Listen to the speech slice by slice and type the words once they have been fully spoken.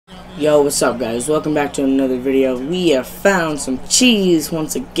Yo, what's up guys? Welcome back to another video. We have found some cheese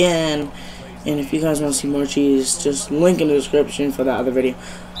once again, and if you guys want to see more cheese, just link in the description for that other video.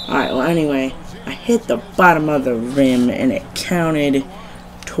 Alright, well anyway, I hit the bottom of the rim and it counted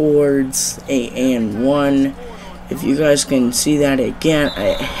towards a and one. If you guys can see that again,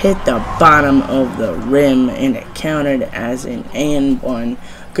 I hit the bottom of the rim and it counted as an and one.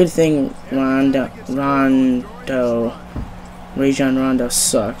 Good thing Rajon Rondo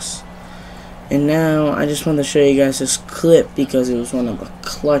sucks. And now I just want to show you guys this clip because it was one of the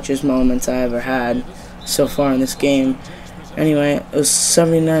clutchest moments I ever had so far in this game. Anyway, it was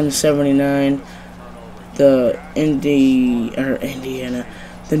 79-79. The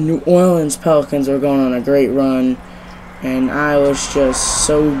New Orleans Pelicans were going on a great run, and I was just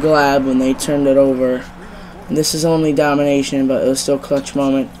so glad when they turned it over. And this is only domination, but it was still a clutch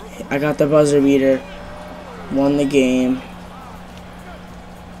moment. I got the buzzer beater, won the game.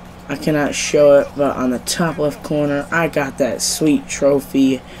 I cannot show it, but on the top left corner, I got that sweet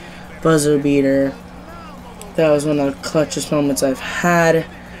trophy, buzzer beater. That was one of the clutchest moments I've had.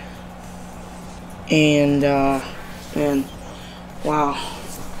 And, man, wow.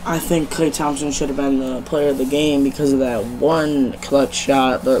 I think Klay Thompson should have been the player of the game because of that one clutch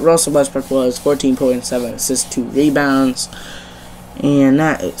shot. But Russell Westbrook was 14 points, 7 assists, 2 rebounds. And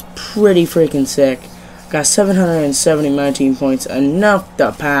that is pretty freaking sick. Got 719 points, enough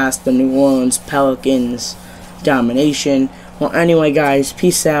to pass the New Orleans Pelicans domination. Well, anyway, guys,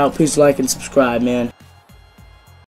 peace out. Please like and subscribe, man.